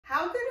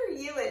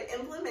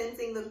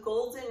implementing the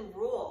golden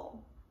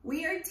rule.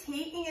 We are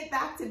taking it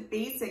back to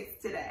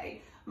basics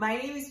today. My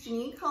name is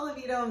Jeanine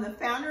Colavito. I'm the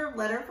founder of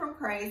Letter from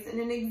Christ and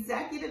an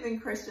executive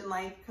and Christian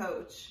life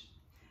coach.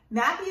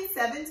 Matthew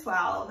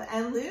 7:12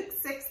 and Luke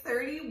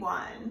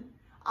 6:31,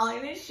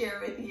 I'm going to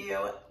share with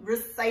you.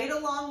 Recite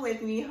along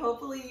with me.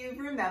 Hopefully you've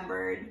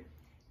remembered.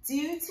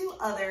 Do to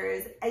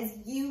others as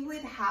you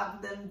would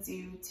have them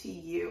do to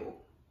you.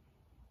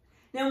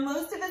 Now,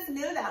 most of us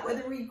know that,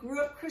 whether we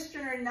grew up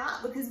Christian or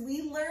not, because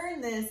we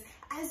learn this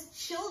as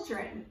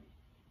children.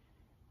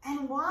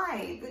 And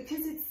why?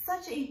 Because it's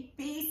such a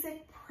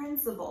basic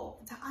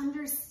principle to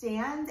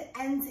understand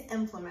and to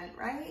implement,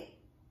 right?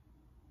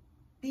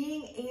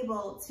 Being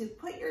able to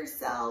put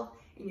yourself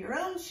in your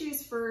own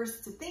shoes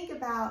first, to think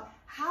about,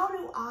 how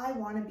do I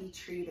want to be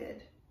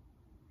treated?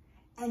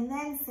 And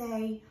then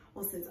say,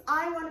 well, since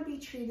I want to be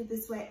treated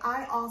this way,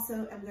 I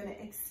also am going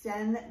to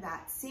extend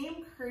that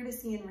same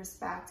courtesy and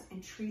respect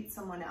and treat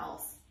someone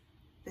else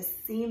the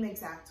same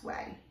exact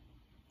way.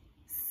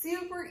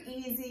 Super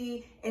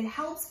easy. It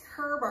helps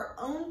curb our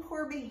own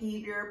poor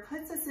behavior,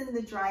 puts us in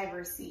the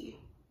driver's seat.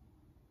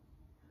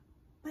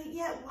 But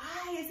yet,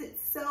 why is it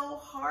so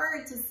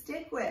hard to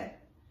stick with?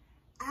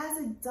 As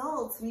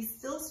adults, we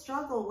still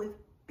struggle with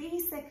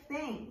basic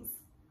things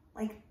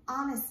like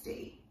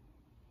honesty,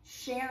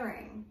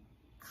 sharing,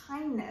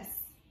 kindness.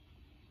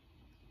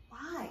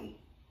 Why?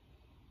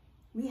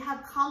 We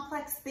have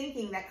complex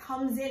thinking that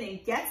comes in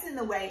and gets in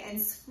the way and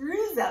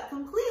screws up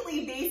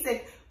completely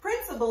basic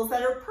principles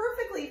that are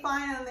perfectly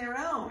fine on their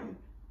own.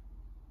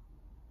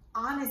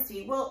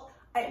 Honesty, well,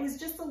 it was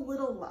just a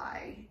little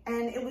lie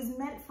and it was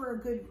meant for a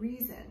good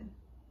reason.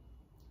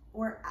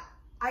 Or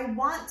I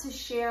want to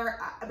share,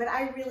 but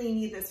I really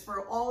need this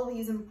for all of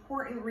these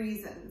important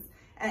reasons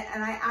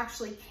and I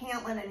actually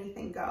can't let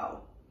anything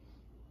go.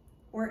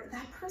 Or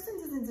that person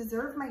doesn't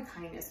deserve my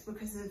kindness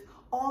because of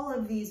all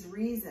of these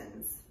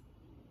reasons.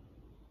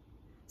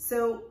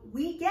 So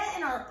we get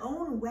in our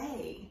own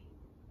way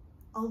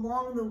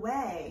along the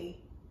way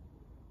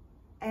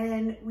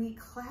and we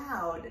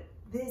cloud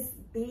this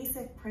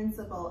basic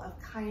principle of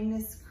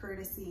kindness,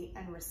 courtesy,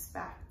 and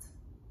respect.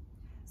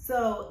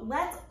 So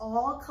let's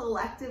all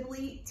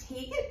collectively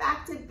take it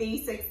back to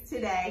basics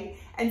today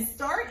and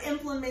start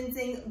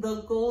implementing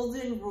the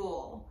golden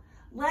rule.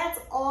 Let's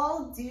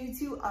all do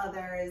to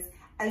others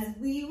as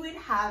we would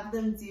have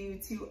them do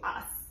to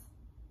us.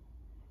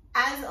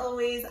 As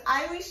always,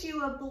 I wish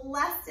you a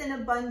blessed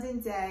and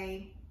abundant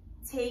day.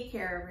 Take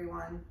care,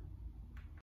 everyone.